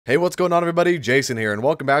Hey, what's going on everybody? Jason here, and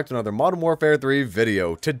welcome back to another Modern Warfare 3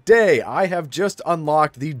 video. Today, I have just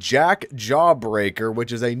unlocked the JAK JAWBREAKER,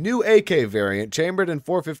 which is a new AK variant chambered in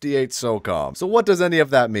 458 SOCOM. So what does any of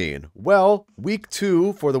that mean? Well, week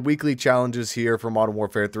 2 for the weekly challenges here for Modern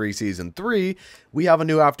Warfare 3 Season 3, we have a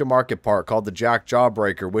new aftermarket part called the JAK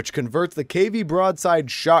JAWBREAKER, which converts the KV Broadside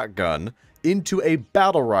shotgun into a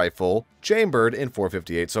battle rifle chambered in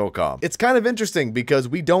 458 SOCOM. It's kind of interesting because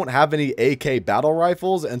we don't have any AK battle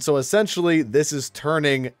rifles, and so essentially this is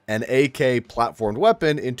turning an AK platformed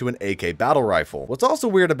weapon into an AK battle rifle. What's also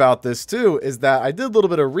weird about this too is that I did a little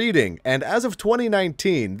bit of reading, and as of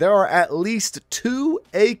 2019 there are at least 2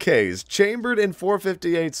 AKs chambered in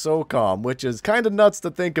 458 SOCOM, which is kind of nuts to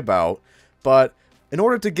think about. But in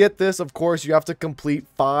order to get this, of course, you have to complete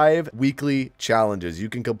 5 weekly challenges. You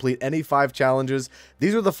can complete any 5 challenges.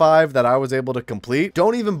 These are the 5 that I was able to complete.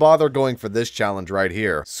 Don't even bother going for this challenge right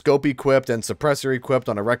here. Scope equipped and suppressor equipped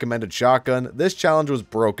on a recommended shotgun. This challenge was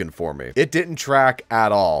broken for me. It didn't track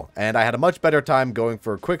at all, and I had a much better time going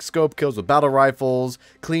for quick scope kills with battle rifles,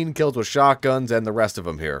 clean kills with shotguns, and the rest of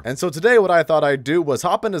them here. And so today what I thought I'd do was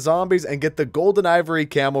hop into zombies and get the Golden Ivory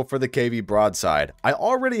Camo for the KV Broadside. I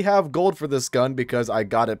already have gold for this gun because I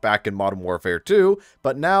got it back in Modern Warfare 2,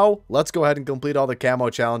 but now let's go ahead and complete all the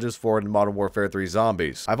camo challenges for it in Modern Warfare 3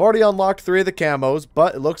 Zombies. I've already unlocked 3 of the camos,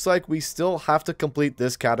 but it looks like we still have to complete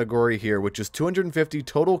this category here, which is 250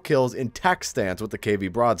 total kills in tech stance with the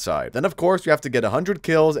KV Broadside. Then of course you have to get 100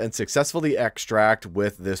 kills and successfully extract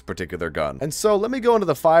with this particular gun. And so let me go into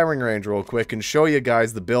the firing range real quick and show you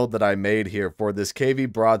guys the build that I made here for this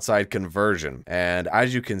KV Broadside conversion. And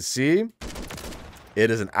as you can see, it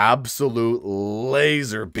is an absolute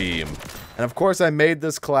laser beam. And of course, I made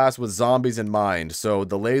this class with zombies in mind, so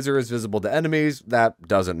the laser is visible to enemies. That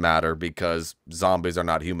doesn't matter because zombies are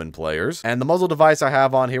not human players. And the muzzle device I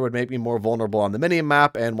have on here would make me more vulnerable on the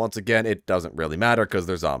mini-map, and once again, it doesn't really matter because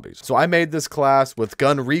they're zombies. So I made this class with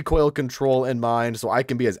gun recoil control in mind, so I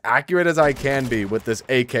can be as accurate as I can be with this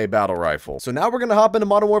AK battle rifle. So now we're going to hop into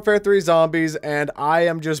Modern Warfare 3 Zombies, and I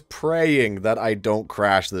am just praying that I don't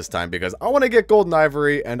crash this time because I want to get Golden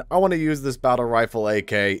Ivory, and I want to use this battle rifle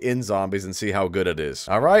AK in Zombies and see how good it is.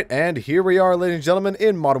 All right, and here we are, ladies and gentlemen,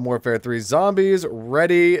 in Modern Warfare 3 Zombies,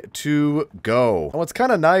 ready to go. And what's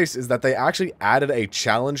kind of nice is that they actually added a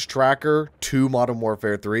challenge tracker to Modern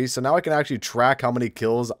Warfare 3, so now I can actually track how many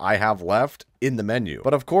kills I have left in the menu.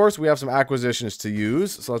 But of course, we have some acquisitions to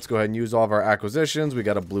use, so let's go ahead and use all of our acquisitions. We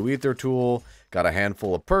got a blue ether tool, got a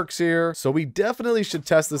handful of perks here, so we definitely should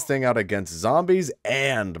test this thing out against zombies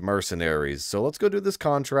and mercenaries. So let's go do this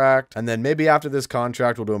contract, and then maybe after this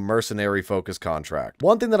contract we'll do a mercenary focus contract.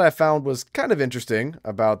 One thing that I found was kind of interesting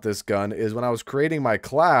about this gun is when I was creating my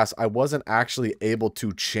class, I wasn't actually able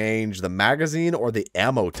to change the magazine or the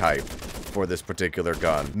ammo type for this particular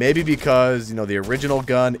gun. Maybe because, you know, the original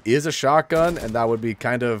gun is a shotgun and that would be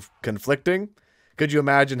kind of conflicting. Could you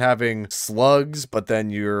imagine having slugs, but then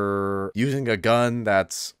you're using a gun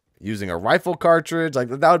that's using a rifle cartridge? Like,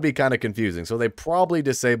 that would be kind of confusing. So they probably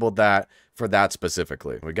disabled that for that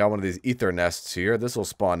specifically. We got one of these ether nests here. This will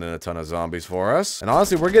spawn in a ton of zombies for us. And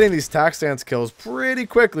honestly, we're getting these tac stance kills pretty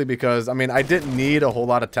quickly because, I mean, I didn't need a whole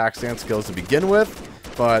lot of tac stance kills to begin with,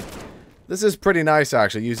 but this is pretty nice,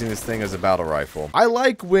 actually, using this thing as a battle rifle. I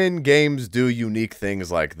like when games do unique things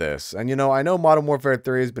like this. And, you know, I know Modern Warfare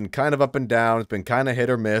 3 has been kind of up and down. It's been kind of hit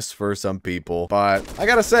or miss for some people. But I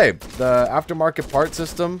gotta say, the aftermarket part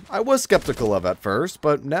system, I was skeptical of at first.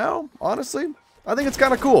 But now, honestly, I think it's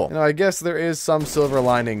kind of cool. You know, I guess there is some silver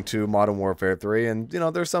lining to Modern Warfare 3, and, you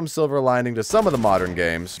know, there's some silver lining to some of the modern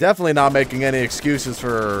games. Definitely not making any excuses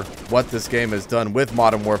for what this game has done with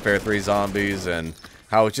Modern Warfare 3 Zombies and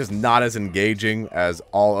how it's just not as engaging as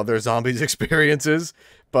all other zombies experiences.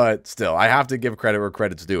 But still, I have to give credit where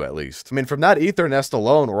credit's due, at least. I mean, from that ether nest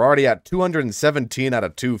alone, we're already at 217 out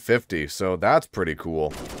of 250, so that's pretty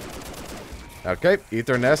cool. Okay,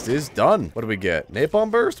 ether nest is done. What do we get?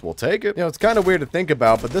 Napalm burst? We'll take it. You know, it's kind of weird to think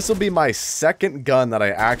about, but this will be my second gun that I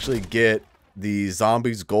actually get the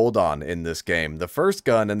zombies gold on in this game. The first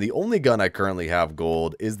gun and the only gun I currently have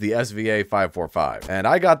gold is the SVA 545, and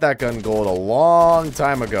I got that gun gold a long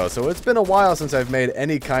time ago, so it's been a while since I've made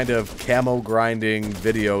any kind of camo grinding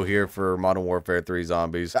video here for Modern Warfare 3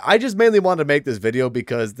 Zombies. I just mainly wanted to make this video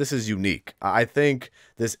because this is unique. I think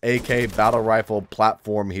this AK battle rifle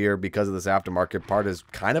platform here, because of this aftermarket part, is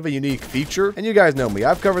kind of a unique feature. And you guys know me,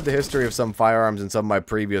 I've covered the history of some firearms in some of my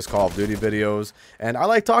previous Call of Duty videos, and I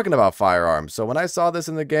like talking about firearms. arms. So when I saw this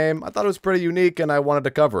in the game, I thought it was pretty unique and I wanted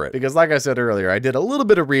to cover it. Because like I said earlier, I did a little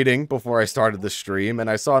bit of reading before I started the stream, and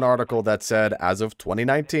I saw an article that said, as of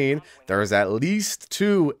 2019, there's at least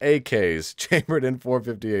 2 AKs chambered in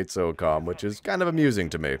 458 SOCOM, which is kind of amusing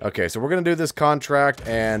to me. Okay, so we're going to do this contract,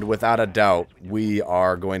 and without a doubt, we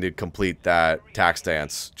are going to complete that tax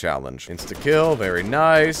dance challenge. Insta-kill, very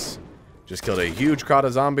nice. Just killed a huge crowd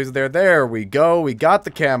of zombies there. There we go. We got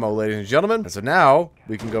the camo, ladies and gentlemen. And so now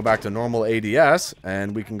we can go back to normal ADS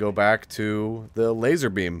and we can go back to the laser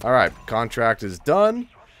beam. All right, contract is done.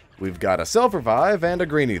 We've got a self-revive and a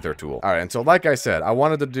green ether tool. All right, and so like I said, I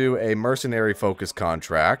wanted to do a mercenary focus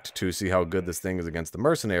contract to see how good this thing is against the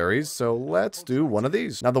mercenaries, so let's do one of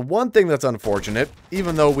these. Now, the one thing that's unfortunate,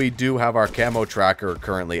 even though we do have our camo tracker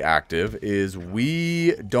currently active, is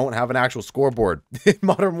we don't have an actual scoreboard in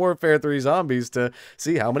Modern Warfare 3 Zombies to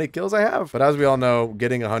see how many kills I have. But as we all know,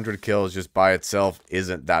 getting 100 kills just by itself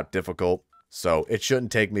isn't that difficult, so it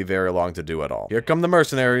shouldn't take me very long to do at all. Here come the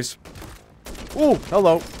mercenaries. Ooh,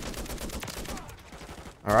 hello.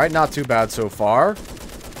 All right, not too bad so far.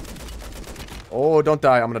 Oh, don't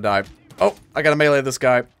die. I'm gonna die. Oh, I gotta melee this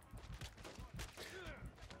guy.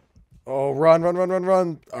 Oh, run, run, run, run,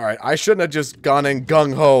 run. All right, I shouldn't have just gone in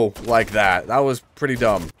gung-ho like that. That was pretty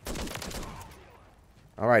dumb.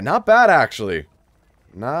 All right, not bad, actually.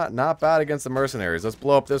 Not bad against the mercenaries. Let's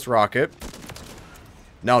blow up this rocket.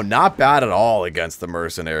 No, not bad at all against the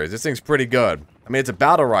mercenaries. This thing's pretty good. I mean, it's a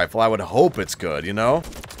battle rifle. I would hope it's good, you know?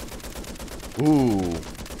 Ooh.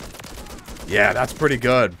 Yeah, that's pretty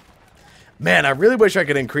good. Man, I really wish I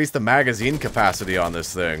could increase the magazine capacity on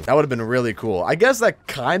this thing. That would have been really cool. I guess that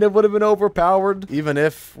kind of would have been overpowered, even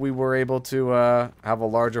if we were able to have a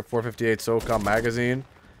larger 458 SOCOM magazine.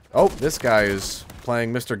 Oh, this guy is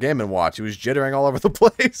playing Mr. Game & Watch. He was jittering all over the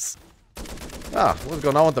place. Ah, what's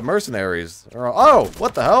going on with the mercenaries? Oh,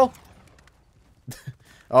 what the hell?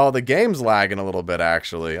 Oh, the game's lagging a little bit,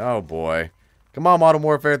 actually. Oh, boy. Come on, Modern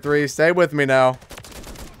Warfare 3. Stay with me now.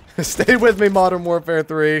 Stay with me, Modern Warfare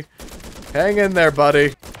 3. Hang in there,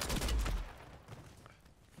 buddy.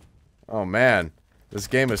 Oh, man. This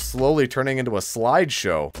game is slowly turning into a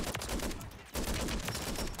slideshow.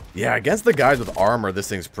 Yeah, against the guys with armor, this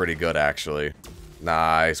thing's pretty good, actually.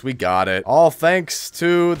 Nice, we got it. All thanks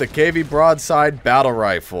to the KV Broadside Battle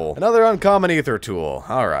Rifle. Another uncommon ether tool.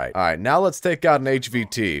 Alright, now let's take out an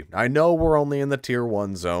HVT. I know we're only in the tier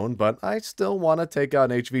 1 zone, but I still want to take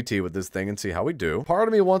out an HVT with this thing and see how we do. Part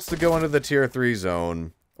of me wants to go into the tier 3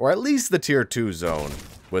 zone, or at least the tier 2 zone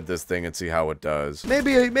with this thing and see how it does.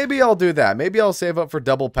 Maybe I'll do that. Maybe I'll save up for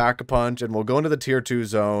double pack-a-punch and we'll go into the tier 2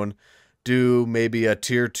 zone, do maybe a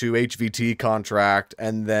tier 2 HVT contract,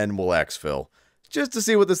 and then we'll exfil. Just to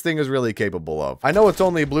see what this thing is really capable of. I know it's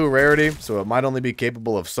only blue rarity, so it might only be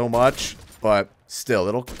capable of so much, but still,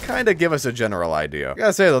 it'll kind of give us a general idea. I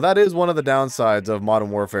gotta say, though, that is one of the downsides of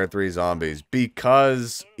Modern Warfare 3 Zombies,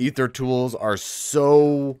 because ether tools are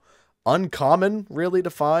so uncommon, really, to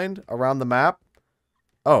find around the map.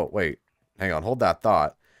 Oh, wait. Hang on, hold that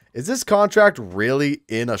thought. Is this contract really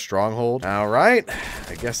in a stronghold? Alright,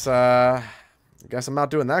 I guess I'm not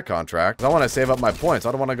doing that contract. I want to save up my points.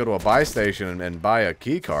 I don't want to go to a buy station and buy a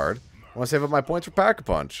key card. I want to save up my points for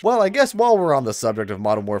Pack-a-Punch. Well, I guess while we're on the subject of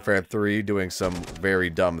Modern Warfare 3 doing some very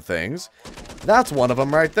dumb things, that's one of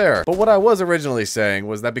them right there. But what I was originally saying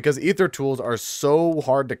was that because ether tools are so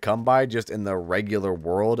hard to come by just in the regular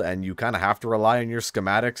world, and you kind of have to rely on your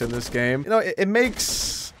schematics in this game, you know, it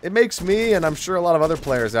makes me, and I'm sure a lot of other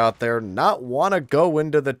players out there, not want to go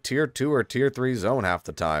into the tier 2 or tier 3 zone half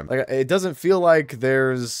the time. Like, it doesn't feel like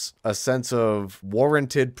there's a sense of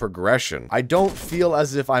warranted progression. I don't feel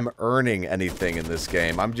as if I'm earning anything in this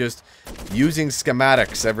game. I'm just using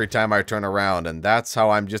schematics every time I turn around, and that's how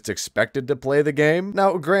I'm just expected to play the game.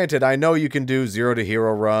 Now, granted, I know you can do 0 to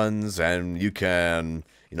hero runs, and you can,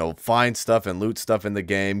 you know, find stuff and loot stuff in the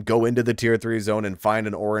game, go into the tier 3 zone and find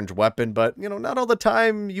an orange weapon, but, you know, not all the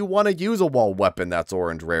time you want to use a wall weapon that's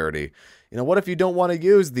orange rarity. You know, what if you don't want to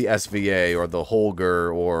use the SVA or the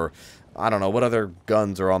Holger or, I don't know, what other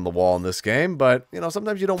guns are on the wall in this game, but, you know,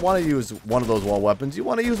 sometimes you don't want to use one of those wall weapons. You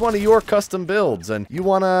want to use one of your custom builds, and you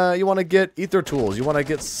want to get ether tools. You want to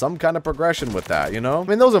get some kind of progression with that, you know? I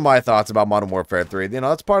mean, those are my thoughts about Modern Warfare 3. You know,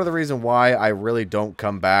 that's part of the reason why I really don't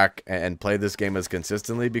come back and play this game as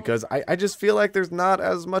consistently, because I just feel like there's not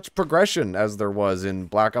as much progression as there was in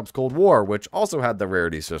Black Ops Cold War, which also had the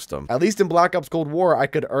rarity system. At least in Black Ops Cold War, I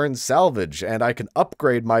could earn salvage, and I can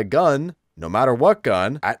upgrade my gun, no matter what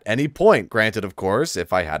gun, at any point. Granted, of course,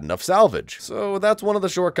 if I had enough salvage. So that's one of the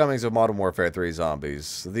shortcomings of Modern Warfare 3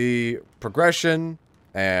 Zombies. The progression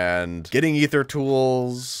and getting ether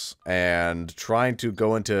tools and trying to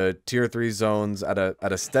go into tier 3 zones at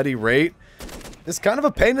a steady rate is kind of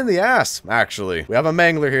a pain in the ass, actually. We have a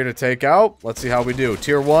Mangler here to take out. Let's see how we do.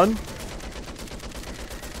 Tier 1.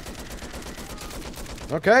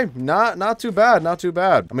 Okay, not too bad, not too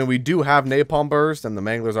bad. I mean, we do have Napalm Burst, and the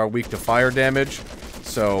Manglers are weak to fire damage.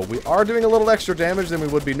 So we are doing a little extra damage than we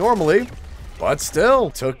would be normally. But still,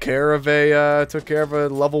 took care of a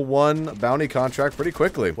level 1 bounty contract pretty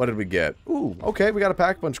quickly. What did we get? Ooh, okay, we got a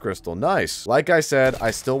Pack-a-Punch Crystal. Nice. Like I said,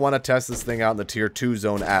 I still want to test this thing out in the tier 2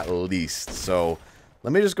 zone at least. So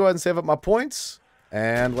let me just go ahead and save up my points.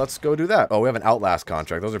 And let's go do that. Oh, we have an Outlast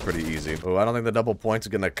contract. Those are pretty easy. Oh, I don't think the double points are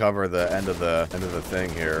going to cover the end of the thing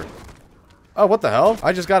here. Oh, what the hell?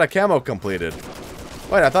 I just got a camo completed.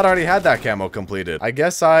 Wait, I thought I already had that camo completed. I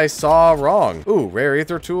guess I saw wrong. Ooh, rare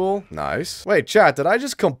ether tool. Nice. Wait, chat, did I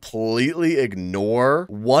just completely ignore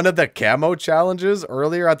one of the camo challenges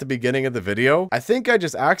earlier at the beginning of the video? I think I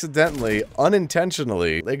just accidentally,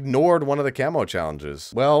 unintentionally ignored one of the camo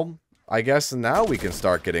challenges. Well, I guess now we can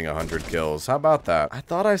start getting 100 kills. How about that? I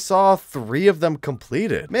thought I saw 3 of them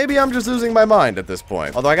completed. Maybe I'm just losing my mind at this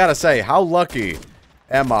point. Although I gotta say, how lucky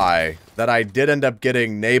am I that I did end up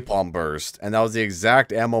getting Napalm Burst, and that was the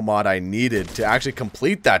exact ammo mod I needed to actually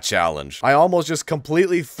complete that challenge. I almost just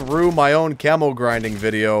completely threw my own camo grinding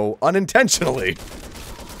video unintentionally.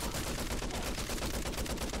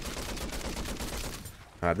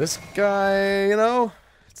 This guy, you know,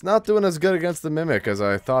 it's not doing as good against the Mimic as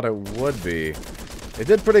I thought it would be. It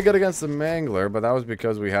did pretty good against the Mangler, but that was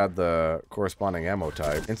because we had the corresponding ammo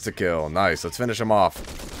type. Insta-kill. Nice. Let's finish him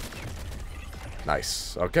off.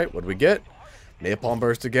 Nice. Okay, what do we get? Napalm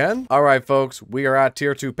Burst again. Alright, folks. We are at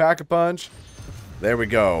tier 2 Pack-a-Punch. There we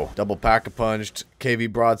go. Double Pack-a-Punched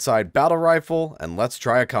KV Broadside Battle Rifle. And let's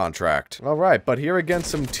try a contract. Alright, but here against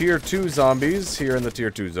some tier 2 zombies here in the tier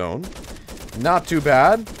 2 zone. Not too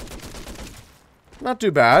bad. Not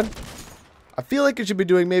too bad. I feel like it should be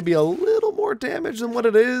doing maybe a little more damage than what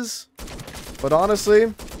it is. But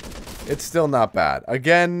honestly, it's still not bad.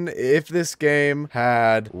 Again, if this game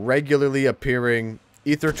had regularly appearing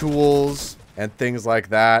ether tools and things like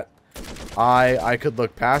that, I could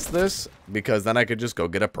look past this, because then I could just go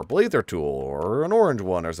get a purple ether tool or an orange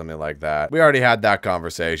one or something like that. We already had that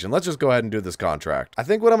conversation. Let's just go ahead and do this contract. I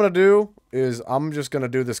think what I'm going to do is I'm just going to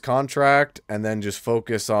do this contract and then just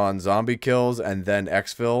focus on zombie kills and then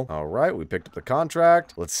exfil. All right, we picked up the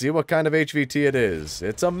contract. Let's see what kind of HVT it is.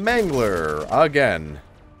 It's a Mangler again.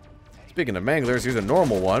 Speaking of Manglers, here's a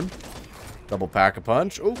normal one. Double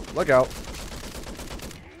Pack-a-Punch. Oh, look out.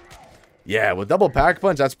 Yeah, with double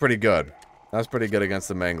Pack-a-Punch, that's pretty good. That's pretty good against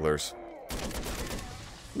the Manglers.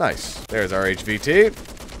 Nice. There's our HVT.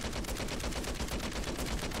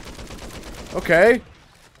 Okay.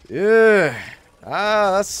 Yeah.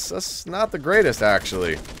 That's not the greatest,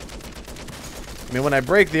 actually. I mean, when I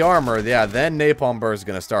break the armor, yeah, then Napalm Burst is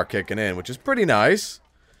going to start kicking in, which is pretty nice.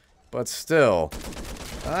 But still,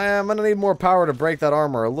 I'm going to need more power to break that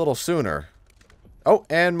armor a little sooner. Oh,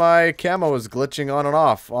 and my camo is glitching on and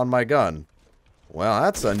off on my gun. Well,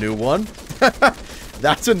 that's a new one.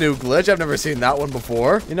 That's a new glitch. I've never seen that one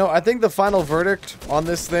before. You know, I think the final verdict on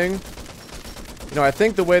this thing, you know, I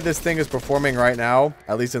think the way this thing is performing right now,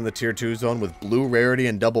 at least in the tier 2 zone with blue rarity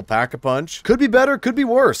and double Pack-a-Punch, could be better, could be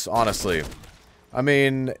worse, honestly. I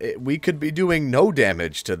mean, we could be doing no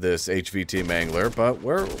damage to this HVT Mangler, but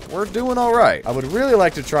we're doing all right. I would really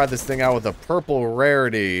like to try this thing out with a purple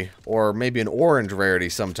rarity or maybe an orange rarity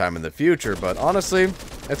sometime in the future, but honestly,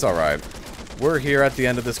 it's all right. We're here at the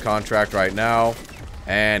end of this contract right now,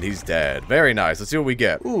 and he's dead. Very nice. Let's see what we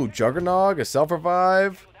get. Ooh, Juggernog, a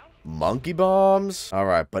self-revive, monkey bombs. All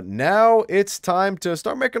right, but now it's time to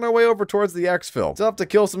start making our way over towards the exfil. Still have to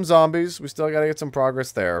kill some zombies. We still got to get some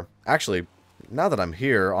progress there. Actually, now that I'm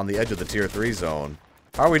here on the edge of the tier 3 zone,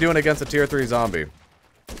 how are we doing against a tier 3 zombie?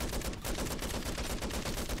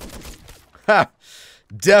 Ha!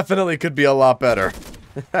 Definitely could be a lot better.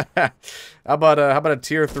 How about a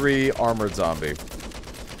tier 3 armored zombie?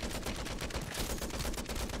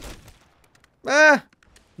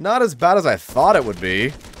 Not as bad as I thought it would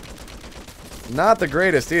be. Not the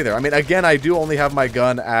greatest either. I mean, again, I do only have my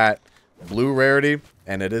gun at blue rarity,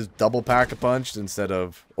 and it is double Pack-a-Punched instead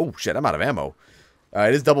of... Oh, shit, I'm out of ammo.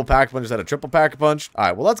 It is double Pack-a-Punch instead of triple Pack-a-Punch.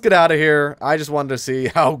 Alright, well, let's get out of here. I just wanted to see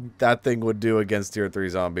how that thing would do against tier 3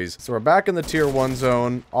 zombies. So we're back in the tier 1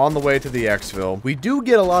 zone, on the way to the exfil. We do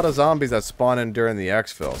get a lot of zombies that spawn in during the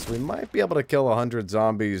exfil, so we might be able to kill 100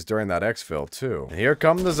 zombies during that exfil, too. And here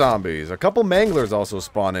come the zombies. A couple Manglers also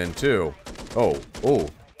spawn in, too. Oh,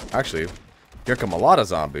 actually, here come a lot of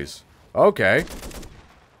zombies. Okay.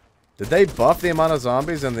 Did they buff the amount of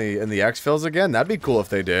zombies in the exfils again? That'd be cool if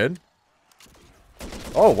they did.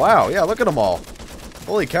 Oh, wow. Yeah, look at them all.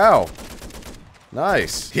 Holy cow.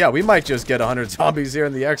 Nice. Yeah, we might just get 100 zombies here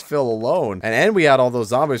in the exfil alone. And we had all those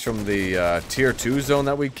zombies from the tier 2 zone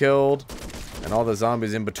that we killed. And all the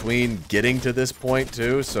zombies in between getting to this point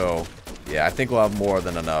too. So, yeah, I think we'll have more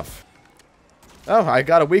than enough. Oh, I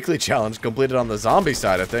got a weekly challenge completed on the zombie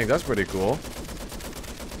side of things. That's pretty cool.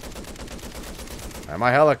 And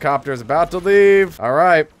my helicopter is about to leave. All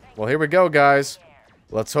right. Well, here we go, guys.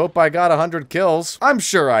 Let's hope I got 100 kills. I'm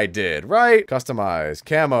sure I did, right? Customize,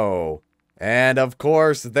 camo. And of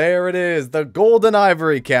course, there it is, the Golden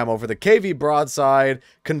Ivory Camo for the KV Broadside,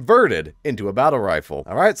 converted into a battle rifle.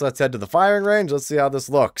 All right, so let's head to the firing range. Let's see how this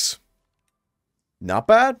looks. Not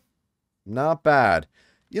bad. Not bad.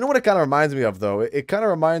 You know what it kind of reminds me of, though? It kind of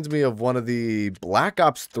reminds me of one of the Black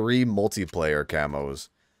Ops 3 multiplayer camos.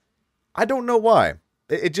 I don't know why.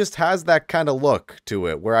 It just has that kind of look to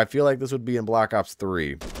it, where I feel like this would be in Black Ops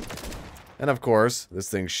 3. And of course, this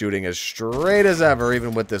thing's shooting as straight as ever,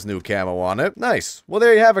 even with this new camo on it. Nice. Well,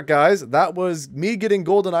 there you have it, guys. That was me getting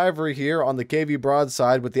Golden Ivory here on the KV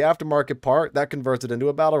Broadside with the aftermarket part that converts it into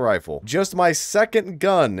a battle rifle. Just my second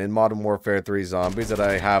gun in Modern Warfare 3 Zombies that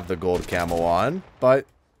I have the gold camo on. But,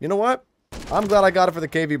 you know what? I'm glad I got it for the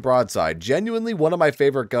KV Broadside. Genuinely one of my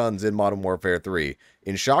favorite guns in Modern Warfare 3.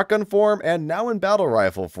 In shotgun form and now in battle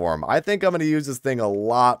rifle form. I think I'm going to use this thing a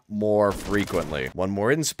lot more frequently. One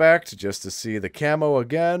more inspect just to see the camo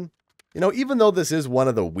again. You know, even though this is one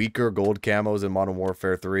of the weaker gold camos in Modern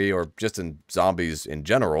Warfare 3, or just in zombies in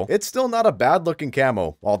general, it's still not a bad looking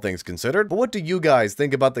camo, all things considered. But what do you guys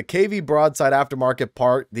think about the KV Broadside aftermarket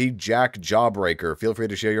part, the JAK Jawbreaker? Feel free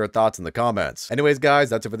to share your thoughts in the comments. Anyways, guys,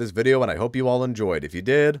 that's it for this video, and I hope you all enjoyed. If you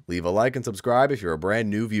did, leave a like and subscribe if you're a brand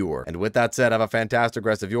new viewer. And with that said, have a fantastic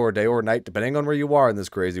rest of your day or night, depending on where you are in this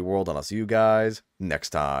crazy world, and I'll see you guys next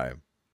time.